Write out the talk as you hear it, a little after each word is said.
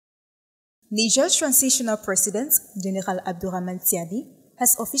Niger's transitional president, General Abdourahamane Tiani,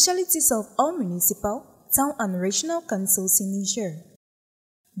 has officially dissolved all municipal, town and regional councils in Niger.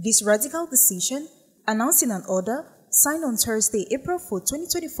 This radical decision, announced in an order signed on Thursday, April 4,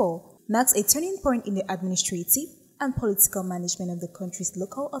 2024, marks a turning point in the administrative and political management of the country's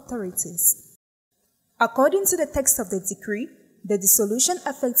local authorities. According to the text of the decree, the dissolution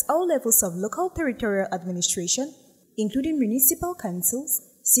affects all levels of local territorial administration, including municipal councils,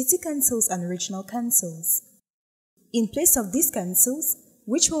 city councils and regional councils. In place of these councils,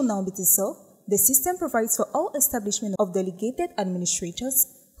 which will now be dissolved, the system provides for all establishment of delegated administrators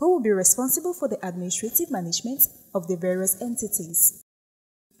who will be responsible for the administrative management of the various entities.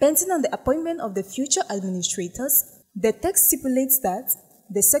 Pending on the appointment of the future administrators, the text stipulates that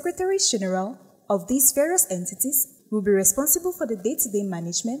the Secretaries General of these various entities will be responsible for the day-to-day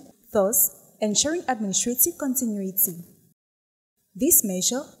management, thus ensuring administrative continuity. This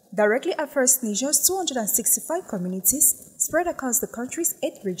measure directly affects Niger's 265 communities spread across the country's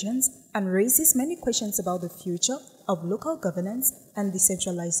 8 regions and raises many questions about the future of local governance and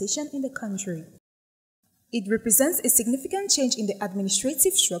decentralization in the country. It represents a significant change in the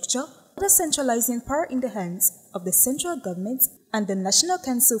administrative structure, further centralizing power in the hands of the central government and the National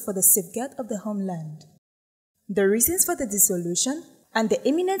Council for the Safeguard of the Homeland. The reasons for the dissolution and the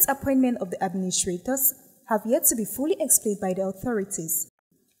imminent appointment of the administrators have yet to be fully explained by the authorities.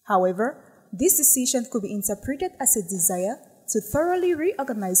 However, this decision could be interpreted as a desire to thoroughly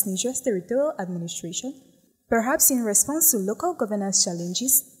reorganize Niger's territorial administration, perhaps in response to local governance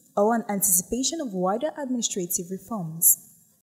challenges or an anticipation of wider administrative reforms.